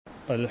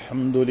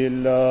الحمد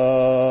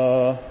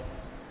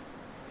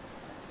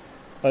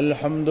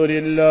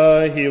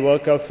لله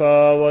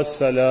وكفى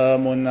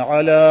وسلام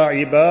على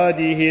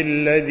عباده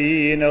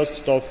الذين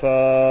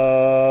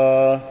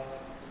اصطفى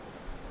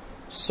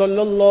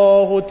صلى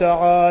الله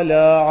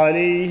تعالى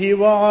عليه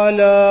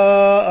وعلى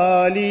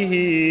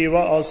آله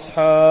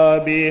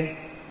وأصحابه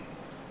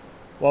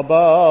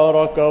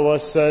وبارك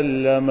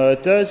وسلم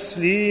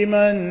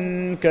تسليما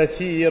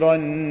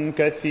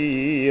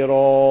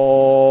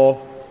كثيرا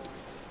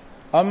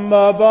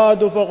أما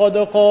بعد فقد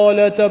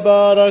قال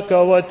تبارك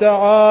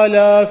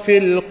وتعالى في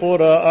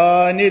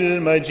القرآن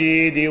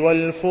المجيد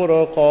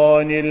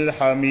والفرقان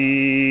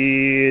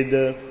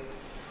الحميد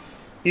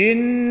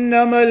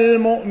إنما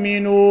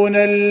المؤمنون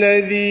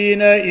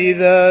الذين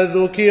إذا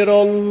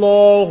ذكر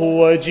الله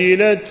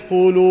وجلت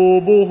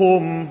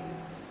قلوبهم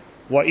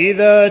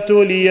وإذا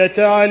تليت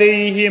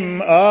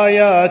عليهم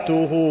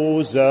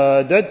آياته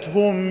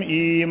زادتهم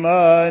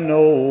إيمانا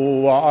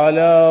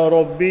وعلى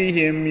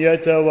ربهم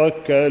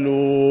يتوكلون.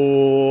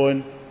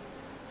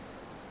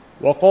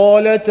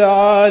 وقال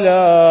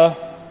تعالى: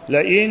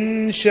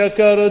 لئن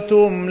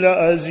شكرتم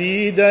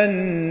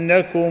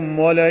لأزيدنكم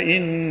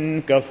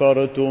ولئن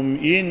كفرتم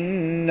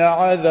إن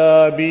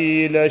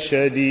عذابي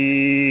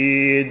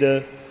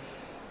لشديد.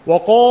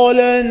 وقال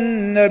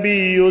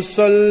النبي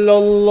صلى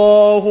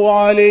الله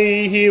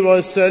عليه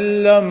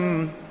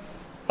وسلم: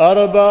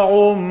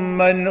 أربع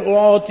من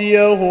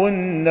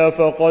أعطيهن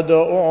فقد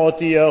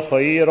أعطي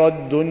خير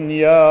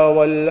الدنيا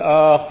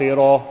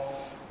والآخرة: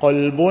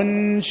 قلب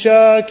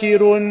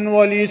شاكر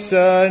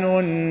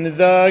ولسان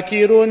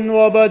ذاكر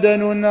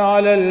وبدن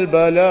على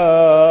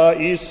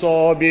البلاء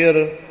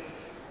صابر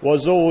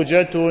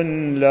وزوجة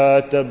لا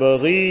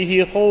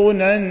تبغيه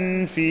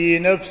خونا في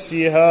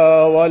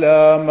نفسها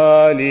ولا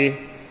ماله،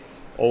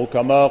 أو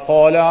كما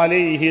قال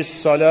عليه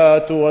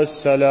الصلاة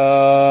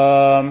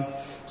والسلام: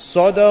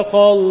 صدق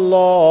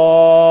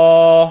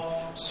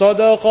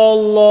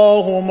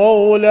الله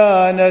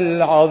مولانا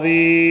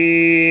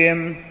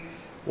العظيم،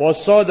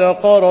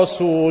 وصدق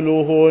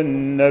رسوله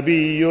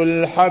النبي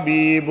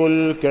الحبيب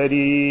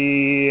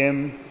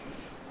الكريم،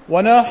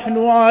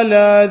 ونحن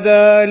على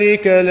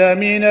ذلك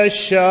لمن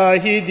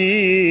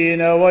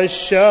الشاهدين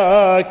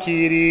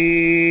والشاكرين،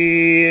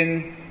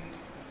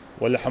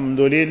 والحمد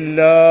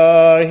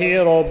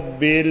لله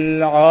رب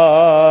العالمين.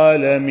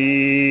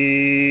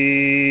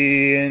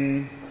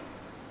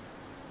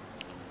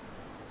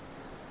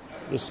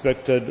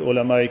 Respected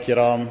ulama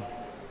kiram,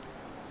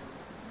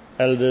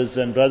 elders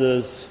and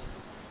brothers,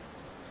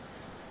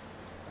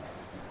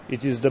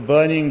 it is the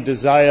burning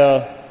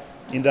desire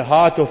in the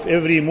heart of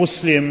every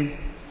Muslim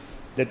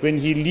that when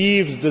he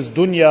leaves this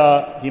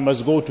dunya, he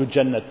must go to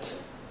Jannat.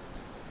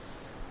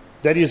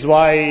 That is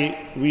why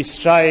we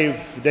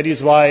strive, that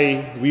is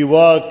why we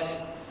work,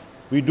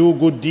 we do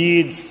good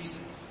deeds.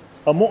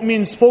 A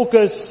mu'min's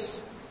focus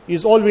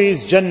is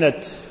always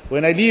Jannat.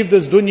 When I leave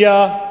this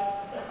dunya,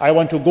 I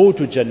want to go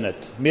to Jannat.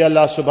 May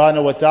Allah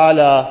subhanahu wa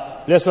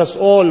ta'ala bless us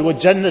all with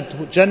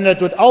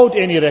Jannat without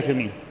any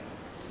reckoning.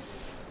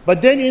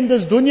 But then in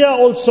this dunya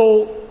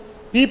also,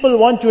 people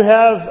want to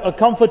have a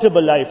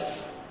comfortable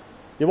life.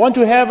 They want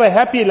to have a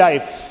happy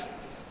life,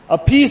 a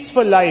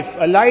peaceful life,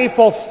 a life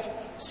of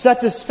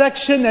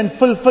satisfaction and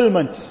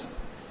fulfillment.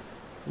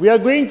 We are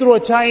going through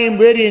a time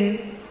wherein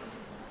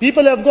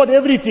people have got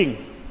everything.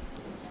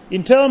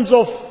 In terms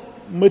of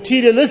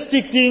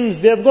materialistic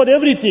things, they have got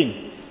everything.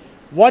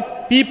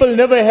 What people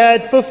never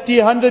had 50,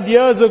 100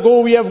 years ago,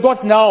 we have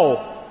got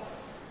now.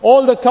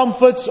 All the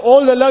comforts,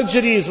 all the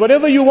luxuries,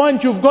 whatever you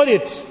want, you've got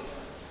it.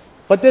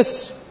 But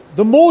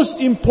the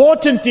most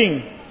important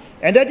thing,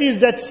 and that is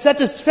that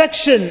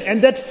satisfaction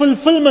and that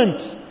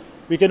fulfillment,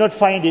 we cannot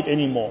find it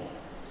anymore.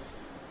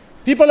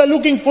 People are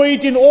looking for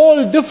it in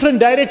all different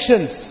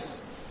directions.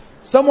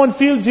 Someone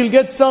feels he'll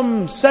get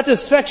some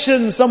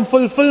satisfaction, some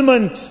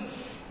fulfillment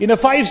in a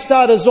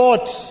 5-star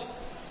resort.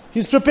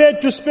 He's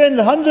prepared to spend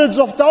hundreds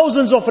of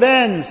thousands of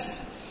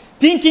rands,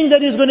 thinking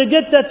that he's going to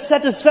get that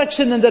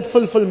satisfaction and that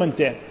fulfillment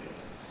there.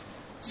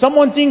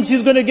 Someone thinks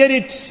he's going to get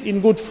it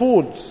in good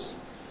food.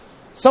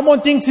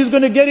 Someone thinks he's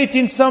going to get it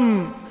in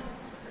some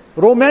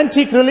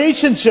romantic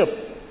relationship.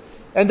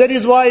 And that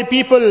is why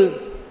people,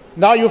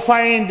 now you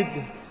find,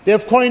 they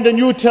have coined a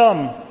new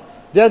term.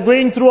 They are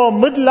going through a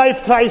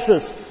midlife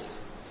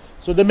crisis.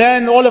 So the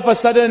man all of a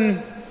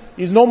sudden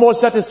is no more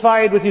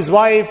satisfied with his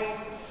wife.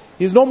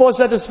 He's no more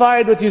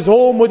satisfied with his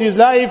home, with his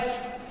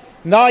life.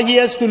 Now he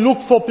has to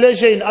look for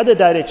pleasure in other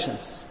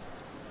directions.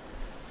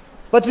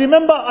 But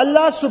remember,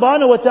 Allah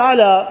subhanahu wa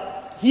ta'ala,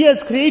 He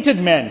has created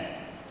man.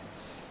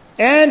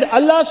 And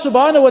Allah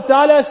subhanahu wa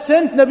ta'ala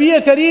sent Nabi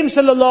Kareem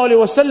sallallahu alayhi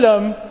wa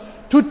sallam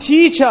to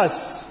teach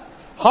us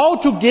how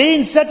to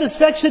gain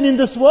satisfaction in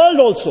this world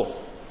also.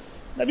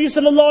 Nabi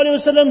sallallahu alayhi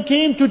wa sallam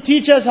came to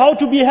teach us how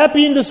to be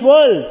happy in this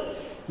world.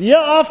 The year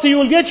after you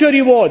will get your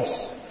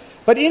rewards.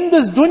 But in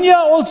this dunya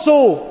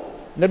also,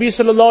 Nabi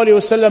sallallahu alayhi wa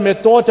sallam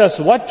had taught us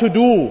what to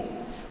do,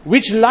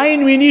 which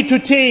line we need to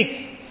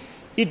take.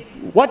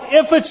 what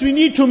efforts we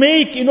need to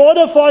make in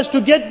order for us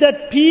to get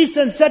that peace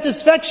and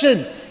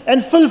satisfaction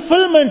and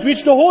fulfillment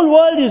which the whole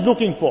world is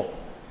looking for.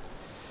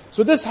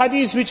 So this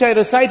hadith which I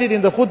recited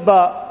in the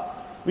khutbah,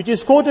 which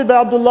is quoted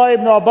by Abdullah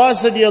ibn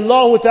Abbas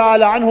radiyallahu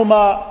ta'ala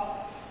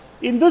anhuma,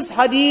 in this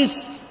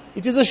hadith,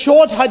 it is a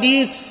short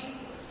hadith.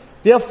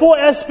 There are 4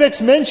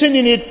 aspects mentioned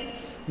in it.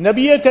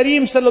 Nabi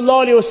Kareem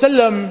sallallahu alayhi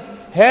wasallam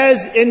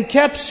has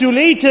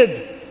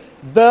encapsulated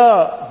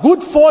the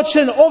good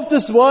fortune of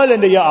this world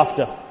and the year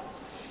after.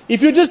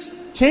 If you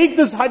just take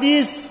this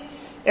hadith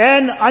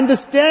and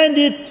understand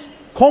it,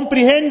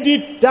 comprehend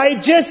it,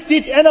 digest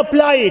it and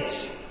apply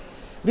it.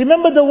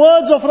 Remember the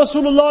words of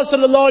Rasulullah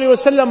sallallahu alaihi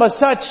wasallam are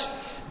such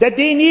that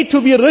they need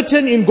to be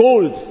written in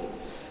gold.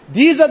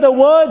 These are the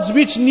words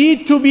which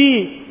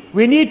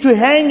we need to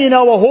hang in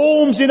our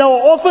homes, in our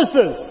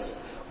offices.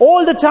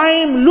 All the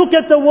time, look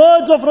at the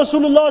words of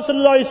Rasulullah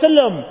sallallahu alaihi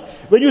wasallam.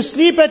 When you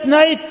sleep at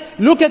night,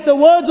 look at the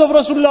words of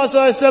Rasulullah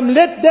sallallahu alaihi wasallam.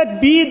 Let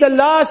that be the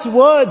last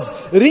words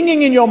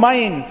ringing in your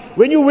mind.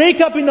 When you wake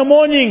up in the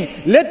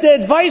morning, let the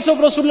advice of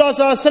Rasulullah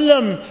sallallahu alaihi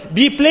wasallam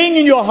be playing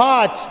in your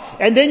heart,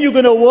 and then you're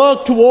going to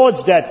work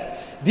towards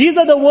that. These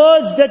are the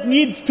words that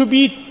need to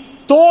be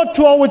taught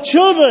to our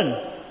children,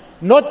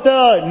 not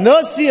the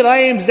nursery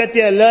rhymes that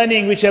they are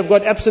learning, which have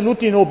got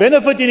absolutely no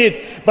benefit in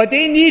it, but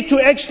they need to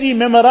actually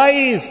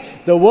memorize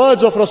the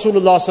words of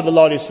Rasulullah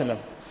sallallahu alaihi wasallam.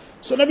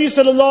 So Nabi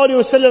sallallahu alaihi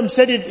wasallam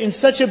said it in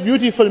such a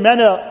beautiful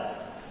manner,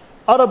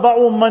 أَرْبَعٌ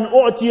مَّنْ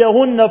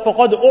أُعْتِيَهُنَّ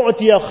فَقَدْ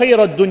أُعْتِيَ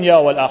خَيْرَ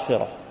الدُّنْيَا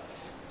وَالْآخِرَةِ.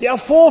 There are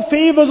 4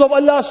 favors of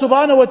Allah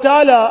subhanahu wa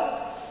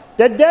ta'ala,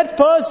 that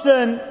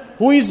person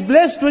who is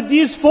blessed with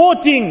these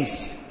 4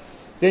 things,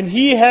 then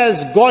he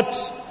has got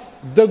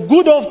the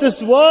good of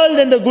this world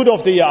and the good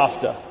of the year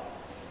after.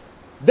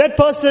 That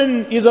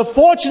person is a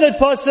fortunate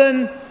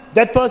person,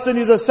 that person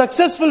is a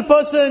successful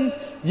person.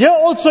 Here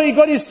also he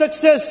got his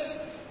success,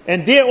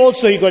 and there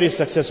also he got his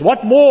success.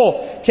 What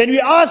more can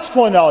we ask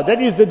for now?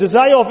 That is the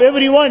desire of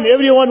everyone.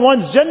 Everyone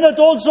wants Jannat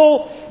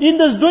also. In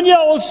this dunya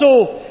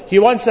also, he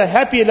wants a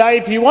happy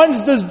life. He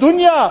wants this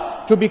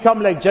dunya to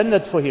become like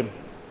Jannat for him.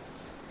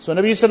 So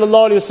Nabi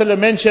sallallahu alaihi wasallam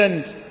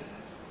mentioned,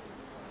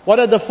 what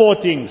are the 4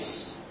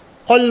 things?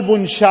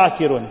 Qalbun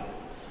shakirun.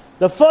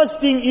 The first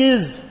thing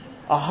is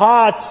a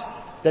heart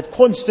that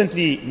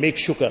constantly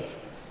makes shukr,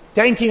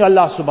 thanking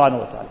Allah subhanahu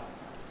wa ta'ala.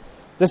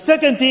 The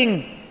second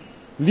thing,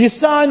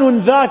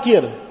 lisanun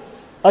dhakir,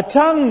 a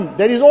tongue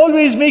that is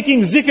always making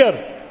zikr.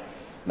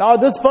 Now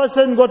this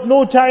person got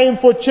no time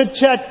for chit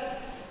chat,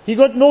 he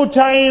got no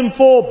time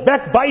for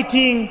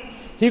backbiting,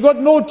 he got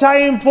no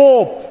time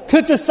for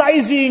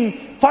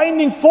criticizing,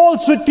 finding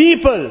faults with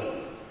people.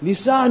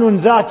 Lisanun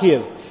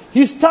dhakir.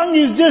 His tongue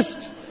is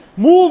just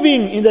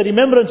moving in the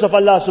remembrance of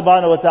Allah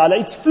subhanahu wa ta'ala.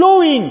 It's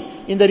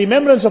flowing in the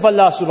remembrance of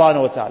Allah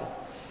subhanahu wa ta'ala.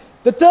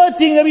 The third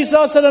thing Nabi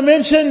sallallahu alaihi wasallam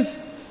mentioned,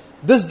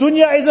 this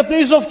dunya is a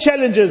place of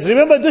challenges.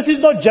 Remember, this is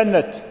not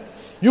Jannat.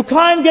 You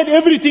can't get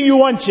everything you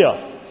want here.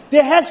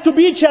 There has to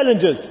be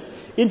challenges.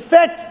 In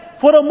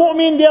fact, for a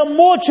mu'min, there are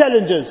more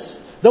challenges.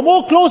 The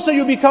more closer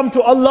you become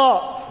to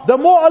Allah, the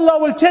more Allah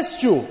will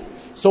test you.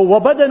 So,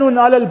 وَبَدَنٌ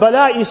عَلَى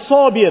الْبَلَاءِ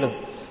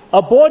صَابِرٌ,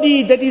 a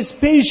body that is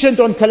patient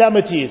on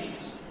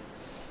calamities.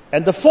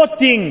 And the 4th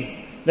thing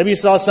Nabi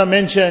sallallahu alaihi wasallam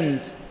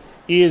mentioned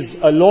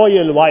is a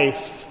loyal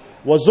wife.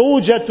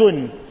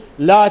 وَزَوْجَةٌ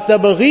لَا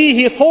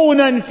تَبْغِيهِ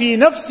خَوْنًا فِي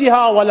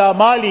نَفْسِهَا وَلَا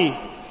مَالِ.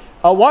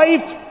 A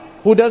wife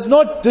who does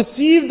not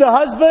deceive the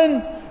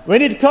husband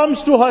when it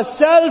comes to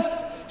herself.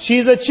 She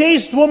is a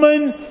chaste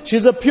woman, she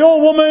is a pure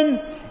woman,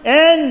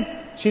 and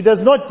she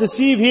does not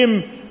deceive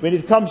him when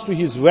it comes to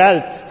his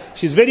wealth.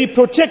 She's very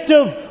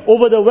protective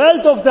over the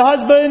wealth of the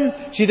husband.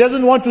 She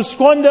doesn't want to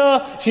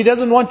squander, she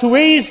doesn't want to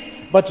waste,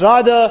 but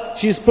rather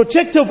she is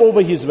protective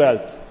over his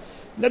wealth.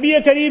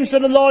 Nabi Kareem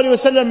sallallahu alaihi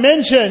wasallam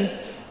mentioned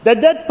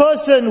that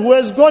person who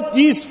has got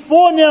these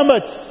 4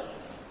 ni'mats,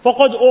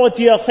 فَقَدْ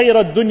أُعْتِيَ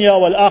خَيْرَ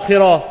الدُّنْيَا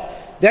وَالْآخِرَةِ,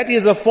 that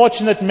is a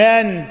fortunate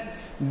man.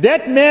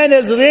 That man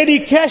has really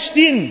cashed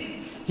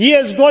in. He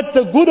has got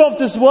the good of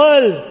this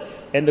world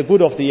and the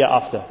good of the year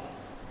after.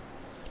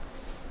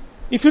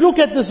 If you look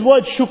at this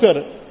word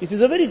shukr, it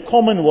is a very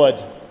common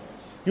word.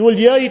 You will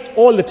hear it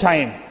all the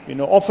time.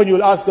 Often you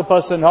will ask a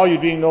person, how are you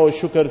doing? No,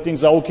 shukr,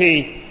 things are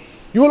okay.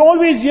 You will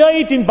always hear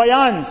it in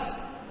bayans.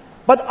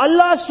 But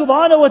Allah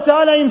subhanahu wa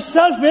ta'ala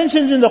himself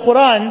mentions in the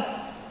Quran,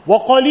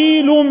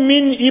 وَقَلِيلٌ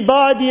مِّنْ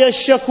إِبَادِيَ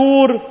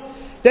الشَّكُورِ,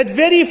 that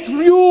very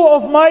few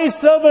of my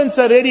servants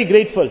are really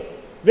grateful.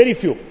 Very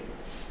few.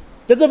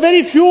 There's a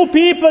very few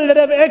people that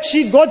have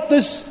actually got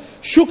this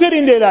shukr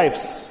in their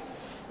lives.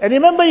 And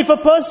remember, if a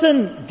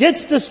person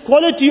gets this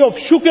quality of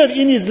shukr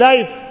in his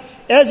life,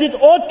 as it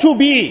ought to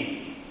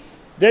be,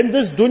 then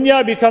this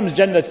dunya becomes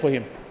Jannat for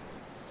him.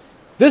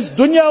 This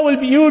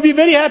dunya he will be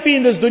very happy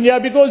in this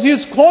dunya, because he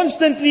is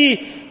constantly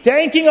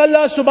thanking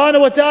Allah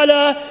subhanahu wa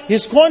ta'ala, he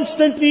is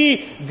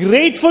constantly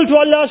grateful to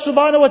Allah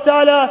subhanahu wa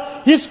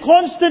ta'ala, he is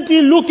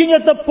constantly looking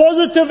at the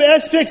positive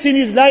aspects in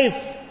his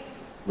life.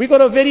 We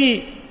got a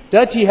very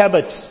dirty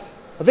habit,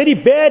 a very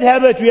bad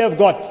habit we have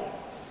got.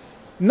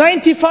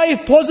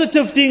 95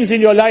 positive things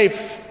in your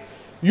life,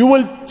 you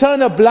will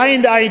turn a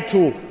blind eye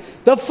to.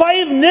 The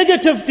 5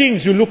 negative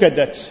things, you look at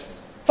that.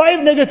 5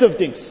 negative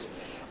things.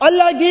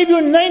 Allah gave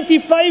you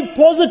 95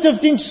 positive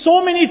things,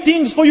 so many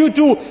things for you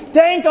to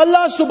thank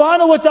Allah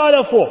subhanahu wa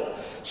ta'ala for.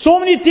 So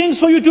many things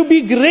for you to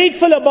be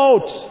grateful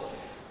about.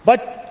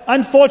 But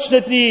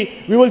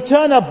unfortunately, we will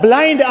turn a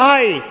blind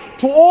eye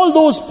to all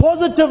those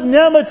positive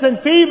ni'mats and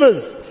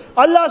favors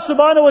Allah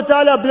subhanahu wa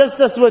ta'ala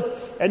blessed us with,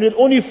 and we'll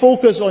only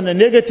focus on the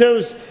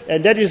negatives,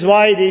 and that is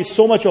why there is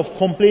so much of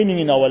complaining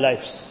in our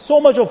lives. So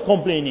much of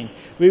complaining.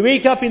 We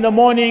wake up in the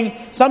morning,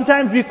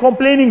 sometimes we're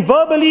complaining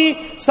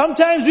verbally,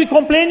 sometimes we're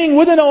complaining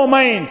within our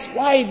minds.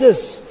 Why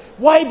this?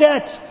 Why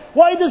that?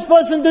 Why this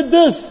person did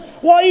this?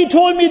 Why he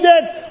told me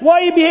that?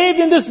 Why he behaved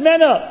in this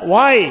manner?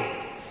 Why?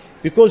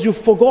 Because you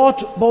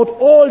forgot about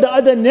all the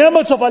other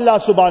ni'mats of Allah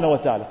subhanahu wa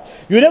ta'ala.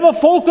 You never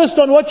focused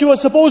on what you were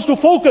supposed to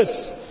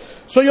focus.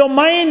 So your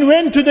mind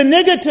went to the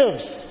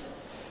negatives.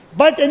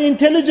 But an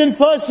intelligent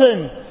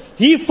person,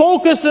 he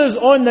focuses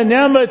on the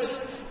ni'mats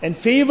and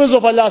favors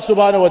of Allah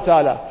subhanahu wa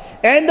ta'ala.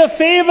 And the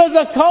favors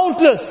are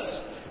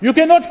countless. You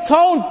cannot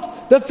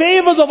count the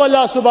favors of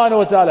Allah subhanahu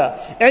wa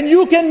ta'ala. And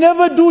you can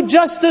never do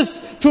justice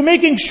to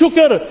making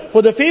shukr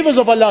for the favors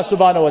of Allah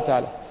subhanahu wa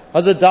ta'ala.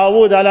 Hazrat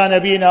Dawood ala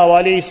nabina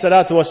wa alayhi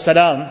salatu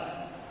wassalam,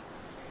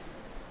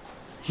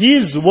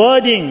 his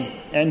wording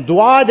and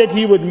dua that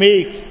he would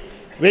make,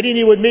 wherein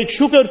he would make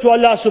shukr to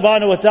Allah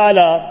subhanahu wa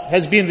ta'ala,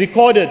 has been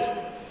recorded.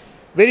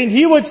 Wherein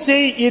he would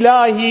say,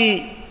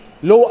 Ilahi,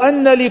 لو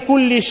أن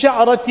لكل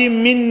شعرة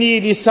مني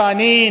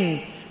لسانين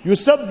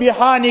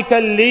يسبحانك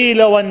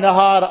الليل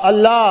والنهار.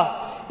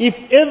 Allah,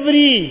 if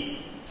every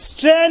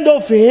strand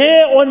of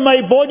hair on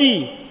my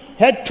body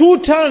had 2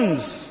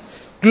 tongues,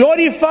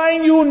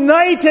 glorifying you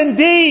night and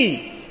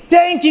day,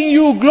 thanking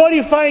you,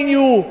 glorifying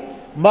you,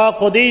 ما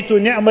قضيت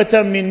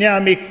نعمة من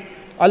نعمك.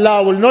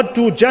 Allah will not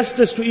do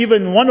justice to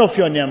even one of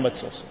your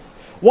ni'mats also.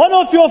 One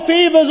of your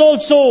favors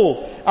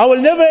also. I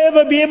will never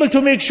ever be able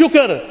to make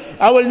shukr.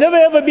 I will never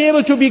ever be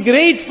able to be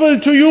grateful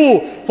to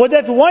you for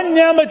that one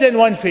ni'mat and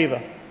one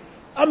favor.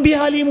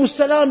 Anbiya alayhimus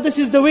salam, this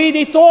is the way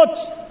they thought.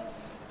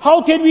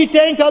 How can we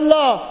thank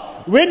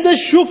Allah when the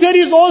shukr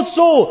is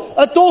also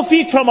a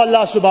tawfiq from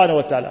Allah subhanahu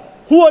wa ta'ala?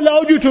 Who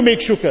allowed you to make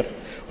shukr?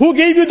 Who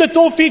gave you the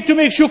tawfiq to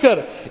make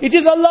shukr? It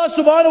is Allah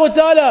subhanahu wa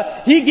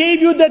ta'ala. He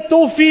gave you that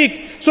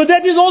tawfiq. So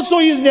that is also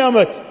His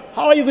ni'mat.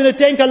 How are you going to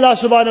thank Allah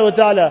subhanahu wa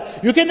ta'ala?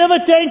 You can never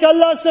thank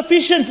Allah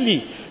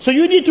sufficiently. So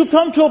you need to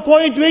come to a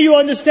point where you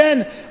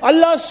understand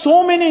Allah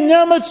so many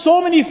ni'mats,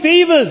 so many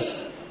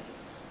favors.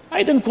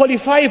 I didn't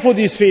qualify for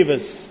these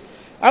favors.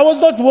 I was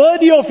not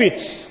worthy of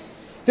it.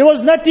 There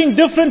was nothing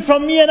different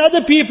from me and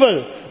other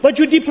people. But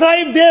you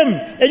deprived them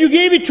and you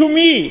gave it to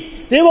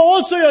me. They were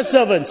also your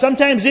servants.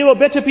 Sometimes they were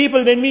better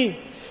people than me.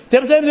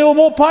 Sometimes they were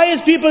more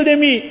pious people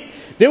than me.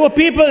 They were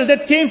people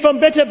that came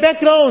from better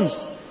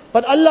backgrounds.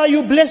 But Allah,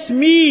 you bless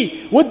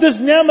me with this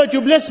ni'mat,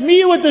 you bless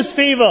me with this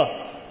favor.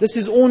 This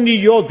is only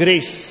your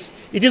grace.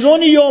 It is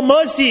only your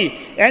mercy.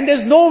 And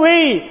there's no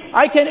way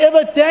I can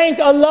ever thank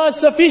Allah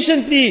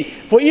sufficiently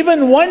for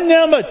even one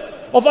ni'mat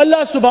of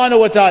Allah subhanahu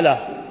wa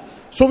ta'ala.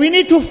 So we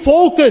need to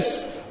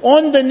focus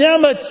on the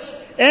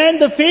ni'mats and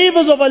the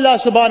favors of Allah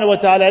subhanahu wa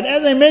ta'ala. And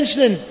as I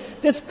mentioned,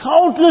 there's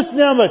countless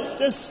ni'mats.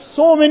 There's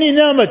so many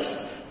ni'mats.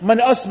 Man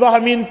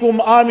asbaha minkum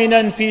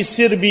aminan fi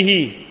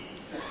sirbihi.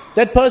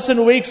 That person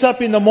who wakes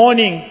up in the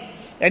morning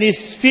and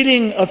is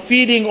feeling a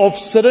feeling of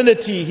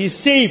serenity. He's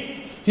safe,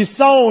 he's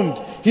sound,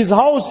 his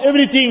house,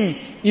 everything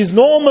is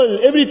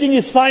normal, everything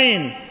is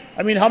fine.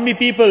 I mean, how many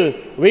people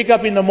wake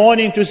up in the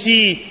morning to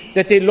see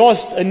that they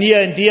lost a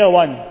near and dear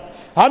one?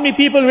 How many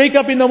people wake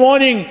up in the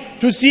morning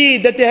to see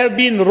that they have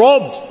been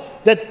robbed,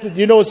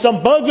 that,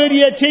 some burglary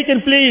had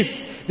taken place,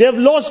 they have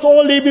lost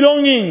all their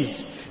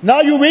belongings.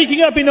 Now you're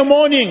waking up in the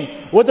morning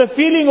with a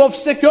feeling of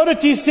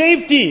security,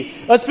 safety,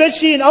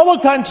 especially in our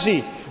country,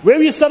 where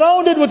we're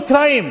surrounded with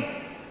crime.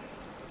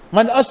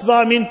 Man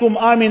asba minkum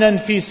aminan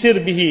fi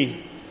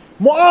sirbihi.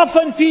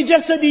 Mu'afan fi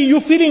jasadi.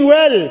 You're feeling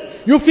well.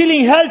 You're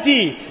feeling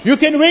healthy. You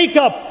can wake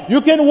up.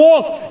 You can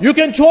walk. You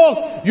can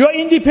talk. You're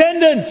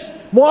independent.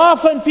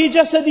 Mu'afan fi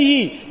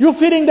jasadihi. You're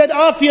feeling that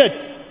afiyat.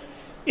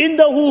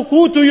 Indahu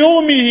qutu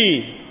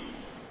yawmihi.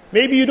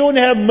 Maybe you don't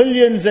have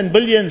millions and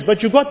billions,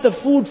 but you got the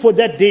food for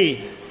that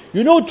day.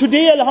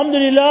 Today,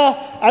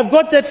 alhamdulillah, I've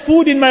got that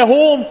food in my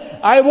home.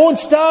 I won't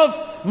starve.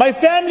 My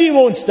family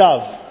won't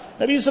starve.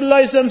 Nabi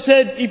sallallahu alaihi wasallam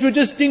said, if you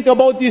just think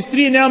about these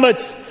 3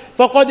 ni'mats,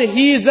 فَقَدْ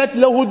هِيزَتْ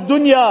لَهُ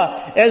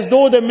الدُّنْيَا, as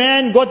though the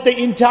man got the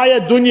entire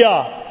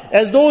dunya.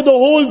 As though the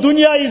whole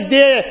dunya is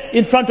there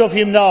in front of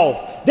him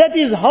now. That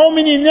is how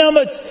many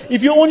ni'mats.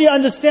 If you only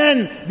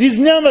understand these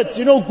ni'mats,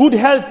 good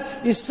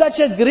health is such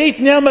a great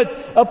ni'mat.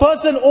 A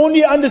person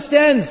only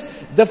understands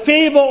the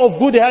favor of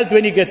good health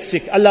when he gets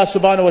sick. Allah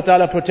subhanahu wa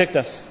ta'ala protect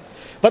us.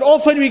 But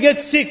often we get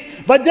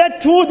sick. But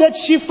that too, that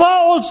shifa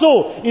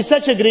also is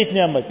such a great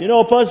ni'mat.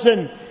 A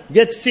person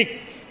gets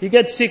sick. He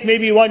gets sick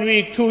maybe 1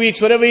 week, 2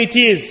 weeks, whatever it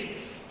is.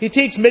 He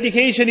takes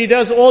medication, he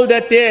does all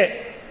that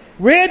there.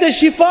 Where the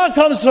shifa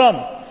comes from?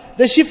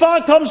 The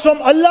shifa comes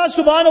from Allah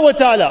subhanahu wa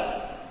ta'ala.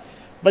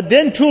 But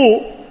then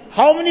too,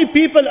 How many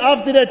people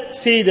after that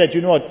say that, you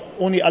know what,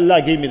 only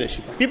Allah gave me the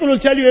shifa? People will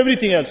tell you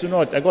everything else, you know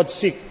what, I got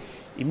sick.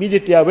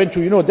 Immediately I went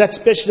to, that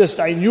specialist,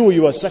 I knew he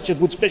was such a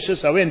good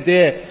specialist, I went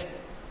there.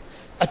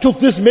 I took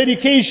this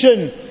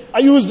medication, I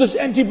used this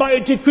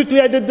antibiotic, quickly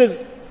I did this.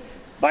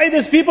 By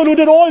these people who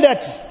did all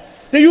that,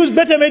 they used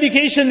better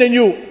medication than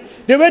you.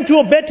 They went to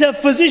a better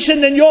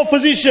physician than your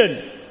physician.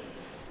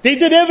 They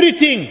did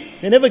everything,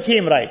 they never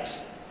came right.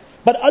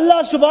 But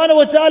Allah subhanahu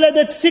wa ta'ala,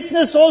 that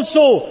sickness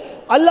also,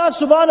 Allah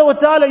subhanahu wa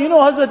ta'ala,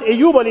 Hazrat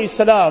Ayyub alayhi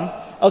salam,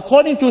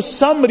 according to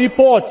some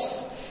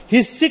reports,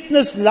 his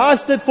sickness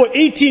lasted for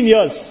 18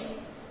 years.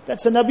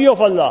 That's a Nabi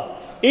of Allah.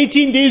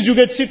 18 days you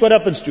get sick, what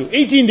happens to you?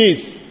 18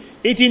 days.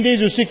 18 days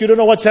you're sick, you don't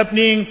know what's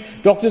happening,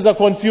 doctors are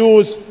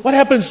confused. What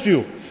happens to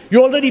you?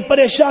 You're already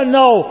pareshan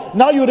now.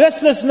 Now you're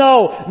restless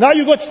now. Now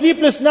you got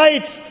sleepless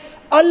nights.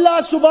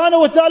 Allah subhanahu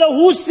wa ta'ala,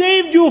 who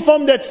saved you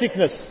from that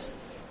sickness?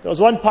 There was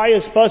one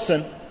pious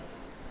person.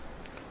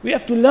 We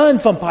have to learn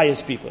from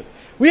pious people.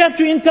 We have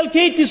to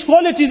inculcate these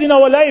qualities in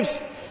our lives.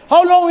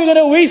 How long are we going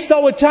to waste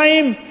our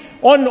time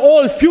on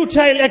all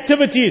futile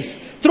activities?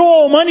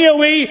 Throw our money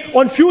away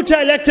on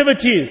futile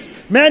activities.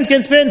 Man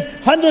can spend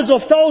hundreds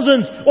of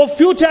thousands of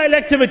futile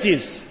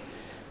activities.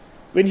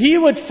 When he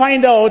would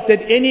find out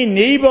that any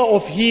neighbor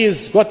of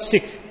his got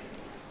sick,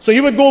 so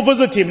he would go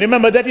visit him.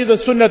 Remember, that is a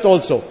sunnat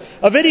also.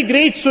 A very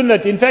great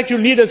sunnat. In fact,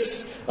 you'll need a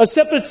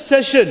separate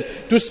session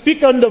to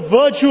speak on the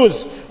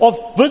virtues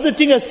of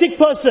visiting a sick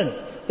person.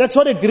 That's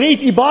what a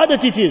great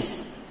ibadat it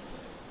is.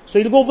 So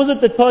he'll go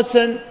visit that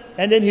person,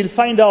 and then he'll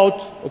find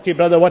out, okay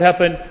brother, what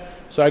happened?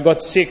 So I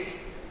got sick.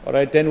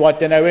 Alright, then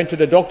what? Then I went to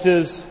the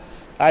doctors.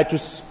 I had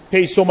to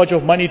pay so much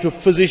of money to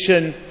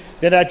physician.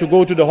 Then I had to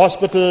go to the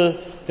hospital.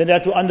 Then I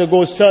had to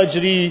undergo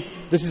surgery.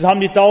 This is how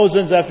many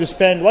thousands I have to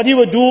spend. What he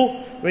would do,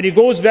 when he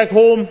goes back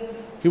home,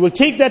 he will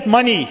take that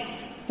money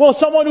for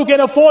someone who can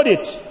afford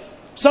it.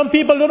 Some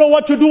people don't know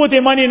what to do with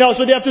their money now,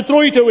 so they have to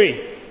throw it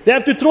away. They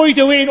have to throw it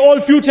away in all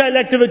futile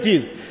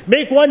activities.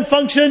 Make one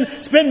function,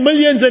 spend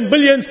millions and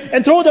billions,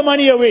 and throw the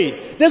money away.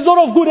 There's a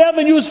lot of good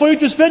avenues for you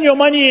to spend your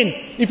money in,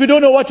 if you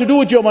don't know what to do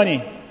with your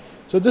money.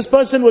 So this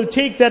person will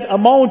take that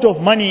amount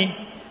of money,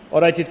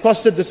 alright, it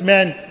costed this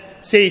man,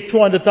 say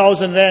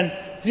 200,000 rand,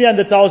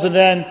 300,000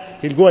 rand,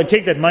 he'll go and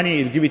take that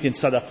money, he'll give it in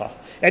sadaqah.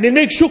 And he'll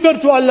make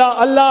shukr to Allah.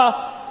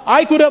 Allah,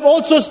 I could have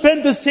also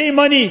spent the same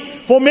money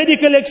for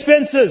medical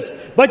expenses,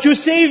 but you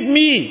saved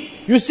me.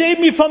 You saved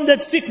me from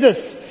that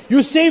sickness.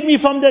 You saved me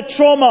from that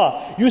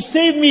trauma. You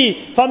saved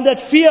me from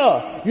that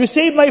fear. You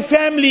saved my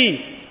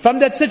family from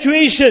that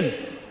situation.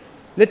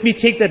 Let me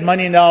take that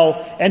money now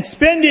and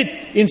spend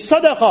it in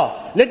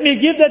sadaqah. Let me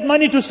give that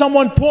money to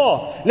someone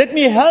poor. Let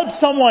me help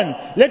someone.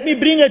 Let me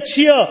bring a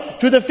cheer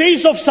to the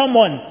face of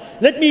someone.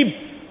 Let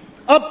me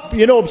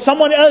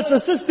someone else,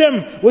 assist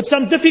them with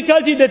some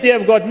difficulty that they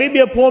have got. Maybe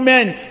a poor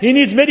man, he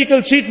needs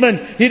medical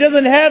treatment. He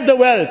doesn't have the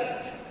wealth.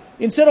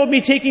 Instead of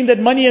me taking that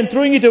money and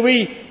throwing it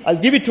away, I'll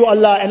give it to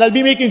Allah and I'll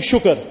be making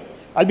shukr.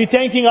 I'll be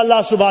thanking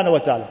Allah subhanahu wa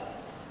ta'ala.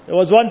 There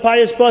was one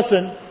pious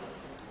person,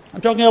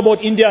 I'm talking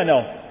about India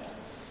now.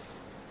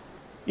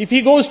 If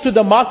he goes to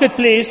the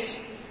marketplace,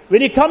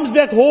 when he comes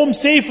back home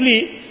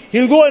safely,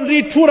 he'll go and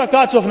read 2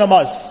 rakats of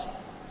namaz.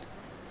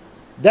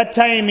 That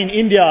time in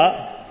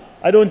India,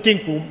 I don't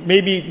think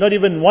maybe not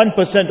even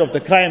 1% of the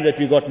crime that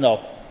we got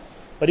now.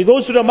 But he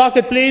goes to the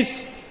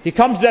marketplace, he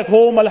comes back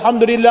home,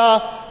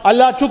 alhamdulillah,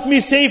 Allah took me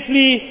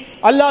safely,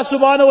 Allah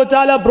subhanahu wa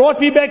ta'ala brought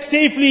me back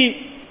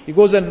safely. He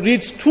goes and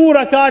reads 2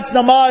 rakats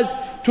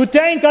namaz to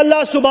thank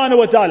Allah subhanahu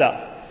wa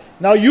ta'ala.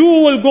 Now you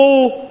will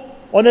go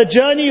on a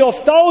journey of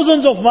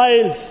thousands of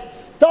miles,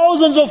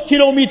 thousands of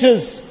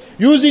kilometers,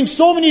 using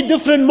so many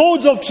different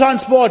modes of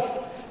transport.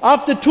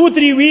 After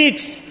 2-3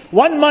 weeks,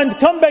 1 month,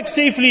 come back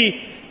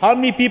safely. How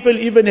many people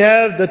even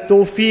have the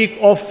tawfiq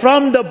of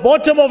from the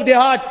bottom of their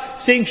heart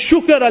saying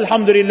shukr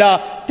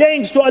alhamdulillah,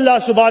 thanks to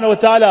Allah subhanahu wa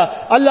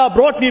ta'ala, Allah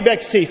brought me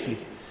back safely.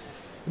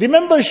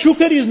 Remember,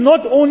 shukr is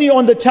not only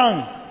on the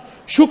tongue,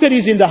 shukr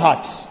is in the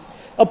heart.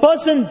 A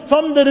person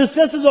from the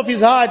recesses of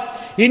his heart,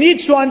 he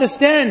needs to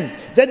understand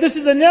that this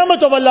is a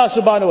ni'mat of Allah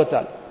subhanahu wa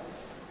ta'ala.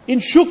 In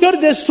shukr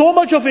there's so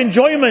much of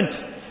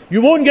enjoyment.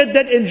 You won't get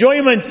that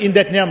enjoyment in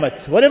that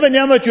ni'mat. Whatever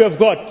ni'mat you have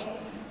got,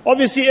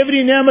 obviously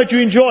every ni'mat you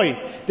enjoy,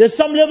 there's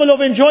some level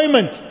of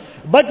enjoyment.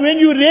 But when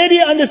you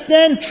really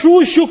understand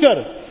true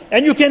shukr,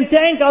 and you can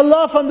thank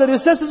Allah from the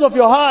recesses of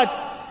your heart,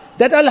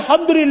 that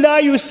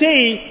alhamdulillah you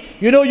say,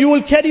 you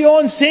will carry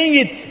on saying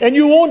it, and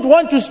you won't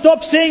want to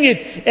stop saying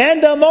it.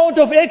 And the amount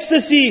of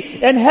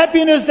ecstasy and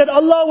happiness that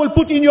Allah will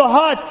put in your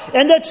heart,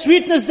 and that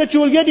sweetness that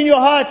you will get in your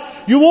heart,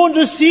 you won't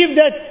receive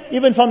that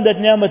even from that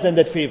ni'mat and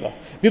that favor.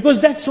 Because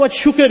that's what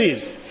shukr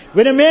is.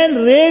 When a man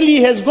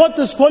really has got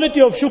this quality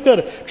of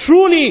shukr,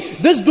 truly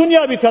this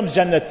dunya becomes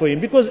jannat for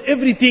him. Because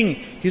everything,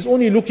 he's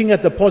only looking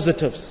at the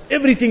positives.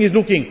 Everything is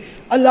looking.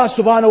 Allah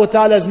subhanahu wa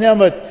ta'ala's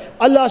ni'mat,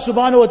 Allah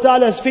subhanahu wa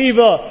ta'ala's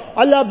favor,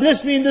 Allah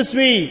bless me in this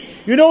way.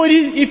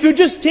 If you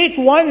just take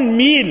one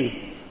meal,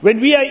 when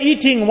we are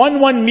eating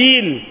one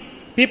meal,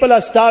 people are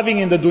starving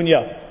in the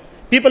dunya.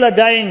 People are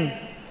dying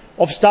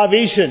of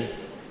starvation.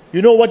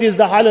 You know what is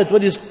the halat,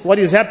 what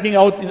is happening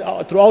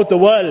throughout the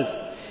world.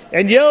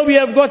 And here we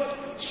have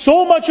got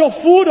so much of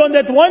food on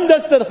that one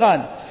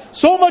dastarkhan,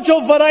 so much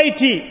of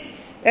variety.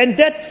 And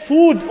that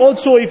food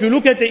also, if you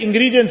look at the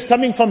ingredients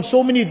coming from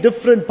so many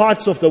different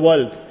parts of the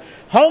world,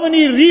 how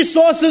many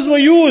resources were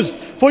used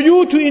for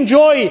you to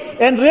enjoy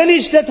and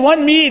relish that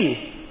one meal.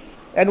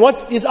 And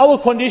what is our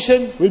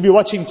condition? We'll be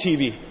watching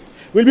TV.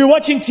 We'll be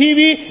watching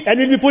TV and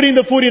we'll be putting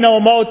the food in our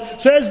mouth.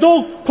 So as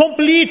though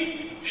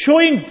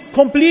showing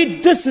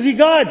complete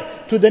disregard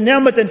to the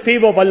ni'mat and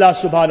favor of Allah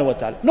subhanahu wa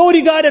ta'ala. No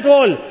regard at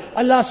all.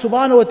 Allah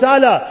subhanahu wa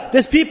ta'ala,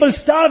 there's people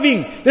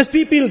starving, there's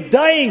people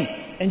dying,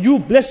 and you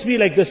bless me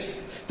like this.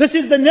 This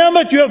is the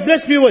ni'mat you have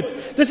blessed me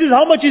with. This is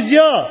how much is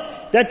here.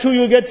 That too,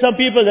 you get some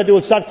people that they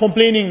will start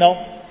complaining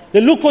now.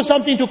 They look for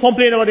something to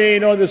complain about. Hey,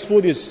 this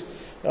food is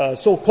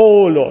so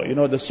cold,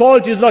 or the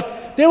salt is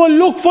not. They will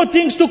look for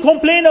things to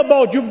complain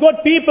about. You've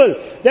got people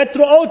that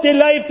throughout their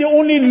life they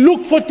only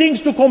look for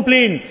things to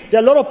complain. There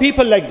are a lot of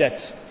people like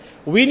that.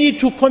 We need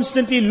to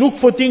constantly look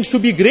for things to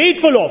be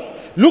grateful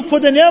of. Look for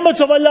the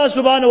ni'mats of Allah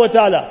subhanahu wa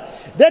ta'ala.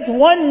 That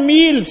one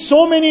meal,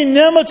 so many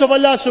ni'mats of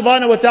Allah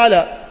subhanahu wa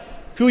ta'ala.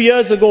 Few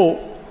years ago,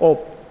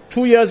 or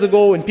 2 years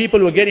ago, when people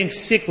were getting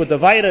sick with the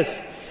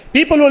virus,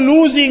 people were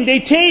losing their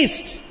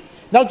taste.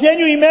 Now can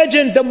you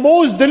imagine the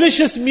most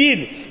delicious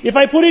meal? If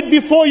I put it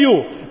before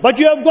you, but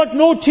you have got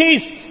no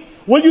taste,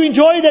 will you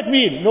enjoy that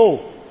meal?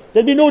 No.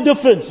 There'll be no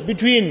difference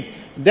between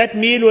that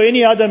meal or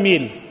any other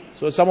meal.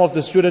 So some of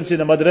the students in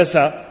the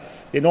madrasa,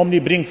 they normally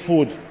bring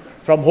food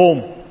from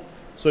home.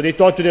 So they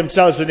thought to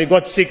themselves when they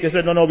got sick, they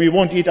said, no, we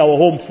won't eat our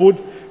home food.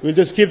 We'll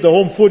just keep the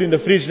home food in the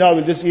fridge now.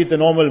 We'll just eat the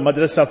normal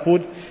madrasa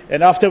food.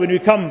 And after when we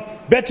come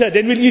better,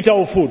 then we'll eat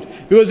our food.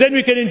 Because then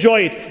we can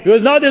enjoy it.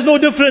 Because now there's no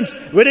difference.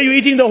 Whether you're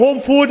eating the home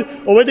food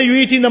or whether you're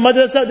eating the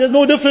madrasa, there's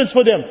no difference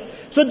for them.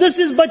 So this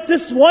is but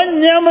this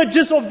one ni'mah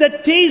just of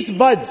that taste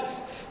buds.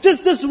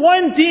 Just this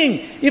one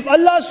thing. If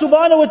Allah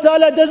subhanahu wa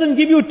ta'ala doesn't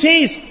give you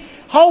taste,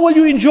 how will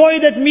you enjoy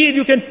that meal?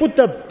 You can put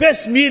the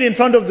best meal in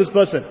front of this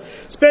person.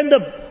 Spend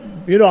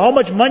how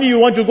much money you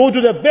want to go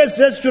to the best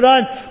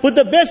restaurant, put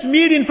the best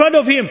meal in front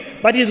of him,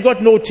 but he's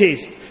got no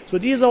taste. So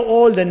these are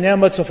all the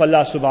ni'mats of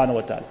Allah subhanahu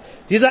wa ta'ala.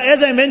 These are,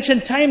 as I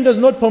mentioned, time does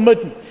not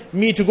permit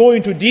me to go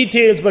into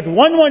details, but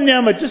one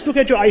ni'mat, just look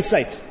at your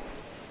eyesight.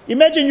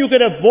 Imagine you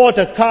could have bought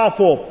a car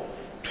for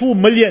 2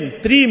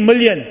 million, 3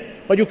 million,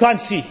 but you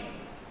can't see.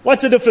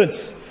 What's the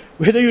difference?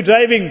 Whether you're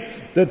driving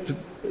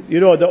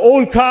the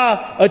old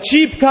car, a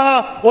cheap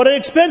car, or an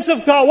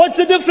expensive car, what's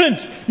the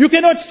difference? You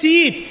cannot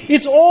see it.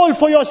 It's all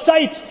for your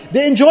sight.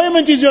 The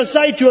enjoyment is your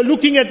sight. You are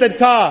looking at that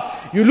car.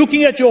 You're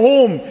looking at your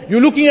home.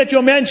 You're looking at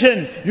your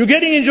mansion. You're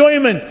getting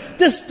enjoyment.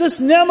 This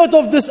ni'mat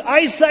of this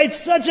eyesight,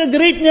 such a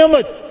great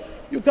ni'mat.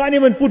 You can't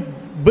even put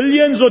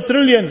billions or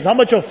trillions.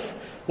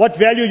 What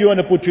value you want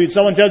to put to it?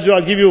 Someone tells you,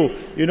 I'll give you,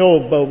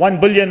 1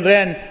 billion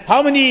rand.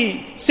 How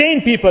many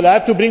sane people? I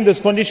have to bring this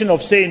condition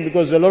of sane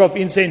because there are a lot of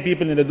insane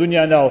people in the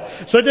dunya now.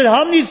 So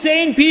how many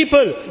sane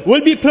people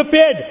will be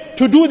prepared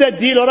to do that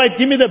deal? Alright,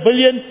 give me the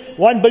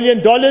 $1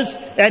 billion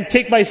and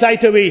take my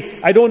sight away.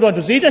 I don't want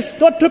to see. That's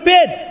not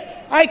prepared.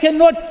 I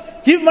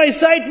cannot give my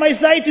sight. My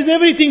sight is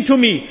everything to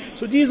me.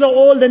 So these are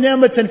all the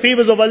ni'mats and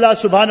favors of Allah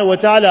subhanahu wa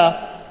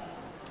ta'ala.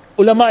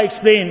 Ulama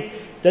explain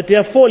that there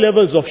are 4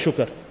 levels of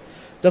shukr.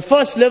 The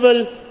first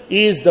level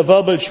is the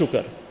verbal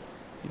shukr.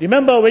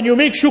 Remember, when you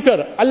make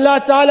shukr,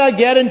 Allah Ta'ala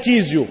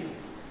guarantees you.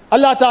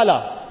 Allah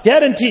Ta'ala,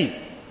 guarantee.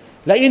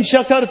 لَإِن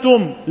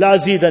شَكَرْتُمْ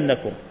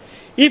لَأَزِيدَنَّكُمْ.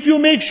 If you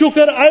make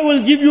shukr, I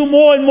will give you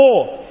more and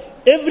more.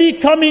 Every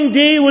coming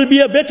day will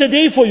be a better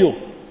day for you.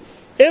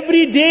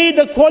 Every day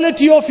the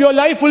quality of your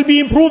life will be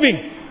improving.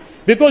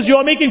 Because you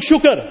are making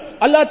shukr.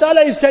 Allah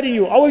Ta'ala is telling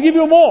you, I will give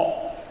you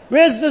more.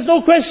 There's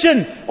no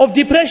question of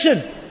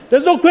depression.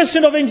 There's no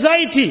question of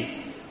anxiety.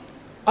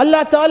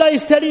 Allah Ta'ala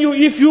is telling you,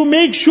 if you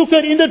make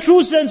shukr in the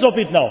true sense of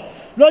it now,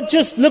 not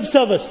just lip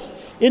service,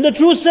 in the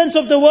true sense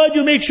of the word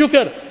you make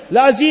shukr,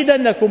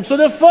 لَأَزِيدَنَّكُمْ. So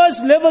the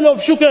first level of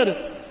shukr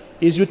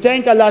is you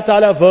thank Allah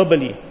Ta'ala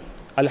verbally.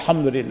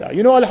 Alhamdulillah.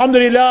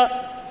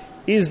 Alhamdulillah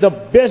is the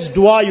best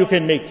dua you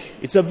can make.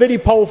 It's a very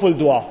powerful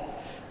dua.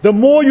 The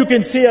more you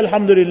can say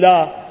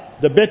Alhamdulillah,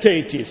 the better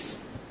it is.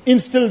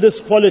 Instill this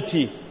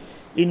quality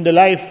in the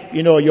life,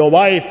 your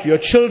wife, your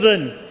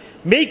children.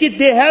 Make it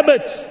their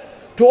habit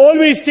to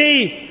always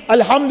say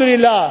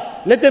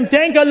Alhamdulillah. Let them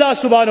thank Allah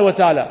subhanahu wa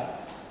ta'ala.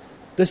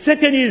 The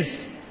second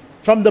is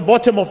from the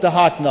bottom of the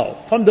heart now,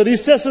 from the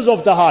recesses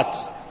of the heart.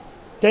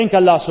 Thank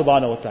Allah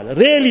subhanahu wa ta'ala.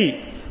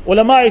 Really,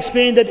 ulama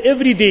explain that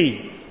every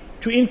day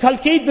to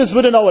inculcate this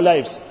within our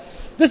lives.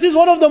 This is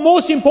one of the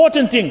most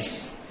important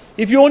things,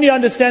 if you only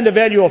understand the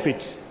value of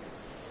it.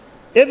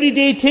 Every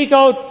day take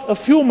out a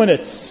few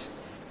minutes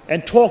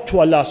and talk to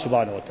Allah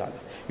subhanahu wa ta'ala.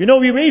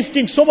 We're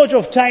wasting so much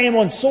of time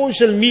on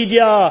social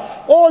media,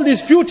 all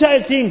these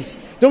futile things,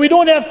 that we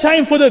don't have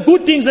time for the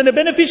good things and the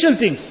beneficial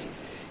things.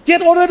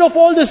 Get rid of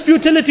all this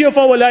futility of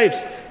our lives.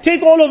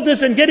 Take all of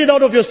this and get it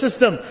out of your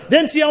system.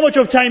 Then see how much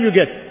of time you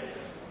get.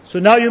 So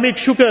now you make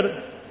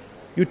shukr.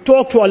 You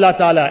talk to Allah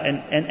Ta'ala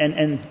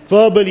and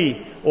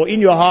verbally or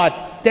in your heart,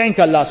 thank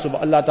Allah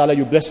subhanahu wa ta'ala,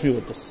 you bless me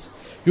with this.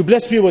 You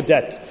bless me with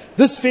that.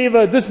 This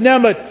favor, this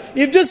ni'mat.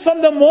 If just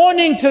from the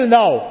morning till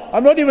now,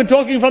 I'm not even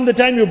talking from the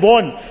time you're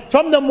born,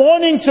 from the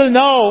morning till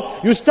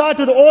now, you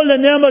started all the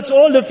ni'mats,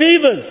 all the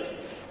favors.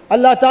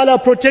 Allah Ta'ala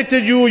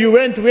protected you, you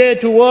went where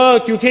to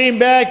work, you came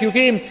back, you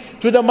came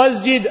to the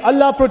masjid,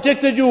 Allah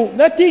protected you.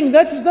 Nothing,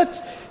 that's not.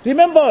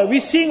 Remember, we're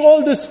seeing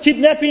all these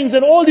kidnappings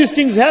and all these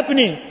things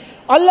happening.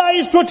 Allah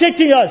is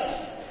protecting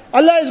us.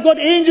 Allah has got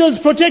angels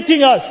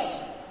protecting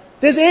us.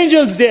 There's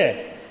angels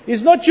there.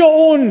 It's not your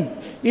own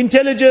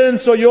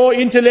intelligence or your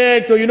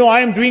intellect or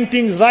I am doing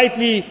things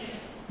rightly.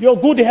 Your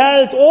good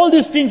health, all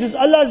these things is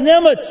Allah's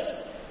ni'mats.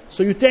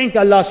 So you thank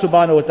Allah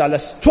subhanahu wa ta'ala.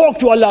 Talk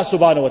to Allah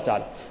subhanahu wa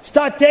ta'ala.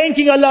 Start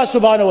thanking Allah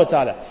subhanahu wa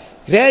ta'ala.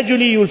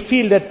 Gradually you will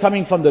feel that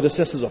coming from the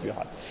recesses of your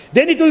heart.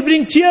 Then it will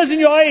bring tears in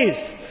your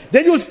eyes.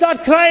 Then you will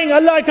start crying,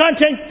 Allah, I can't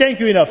thank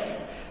you enough.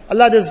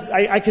 Allah,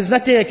 there's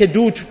nothing I can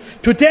do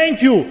to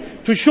thank you,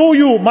 to show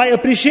you my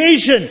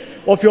appreciation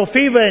of your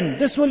favor, and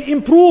this will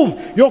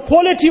improve your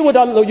quality with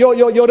Allah,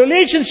 your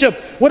relationship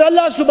with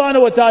Allah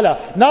subhanahu wa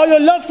ta'ala. Now your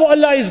love for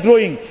Allah is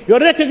growing, your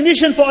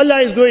recognition for Allah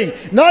is growing.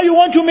 Now you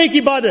want to make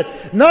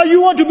ibadat. Now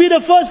you want to be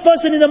the first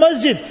person in the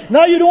masjid.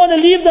 Now you don't want to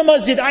leave the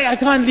masjid. I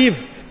can't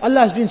leave. Allah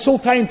has been so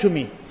kind to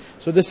me.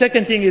 So the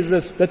second thing is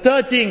this. The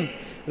third thing,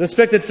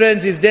 respected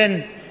friends, is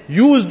then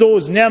use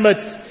those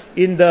ni'mats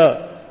in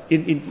the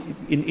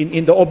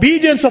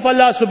obedience of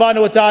Allah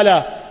subhanahu wa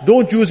ta'ala.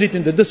 Don't use it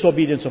in the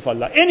disobedience of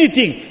Allah.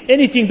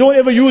 Anything, don't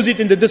ever use it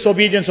in the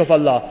disobedience of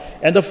Allah.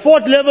 And the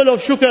fourth level of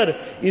shukr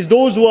is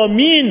those who are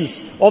means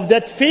of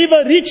that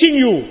favor reaching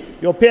you.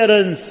 Your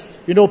parents,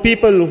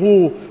 people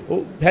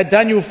who had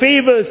done you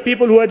favors,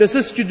 people who had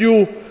assisted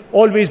you.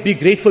 Always be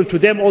grateful to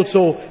them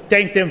also.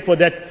 Thank them for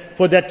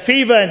that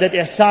favor and that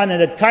ihsan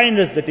and that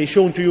kindness that they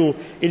shown to you.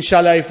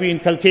 Inshallah, if we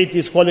inculcate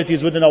these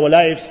qualities within our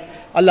lives,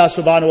 Allah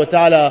subhanahu wa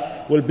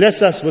ta'ala will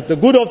bless us with the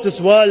good of this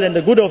world and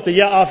the good of the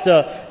year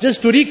after.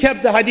 Just to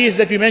recap the hadith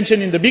that we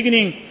mentioned in the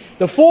beginning,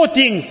 the four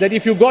things that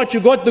if you got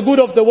the good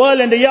of the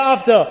world and the year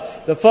after.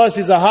 The first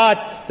is a heart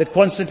that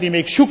constantly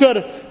makes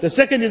shukr. The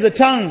second is a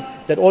tongue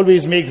that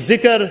always makes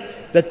zikr.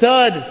 The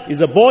third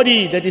is a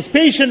body that is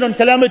patient on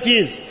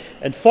calamities.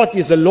 And fourth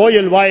is a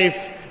loyal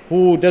wife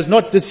who does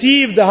not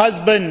deceive the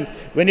husband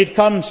when it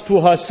comes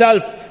to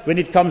herself, when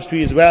it comes to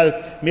his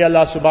wealth. May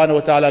Allah subhanahu wa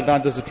ta'ala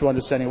grant us the true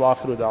understanding. Wa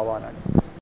akhiru da'wana.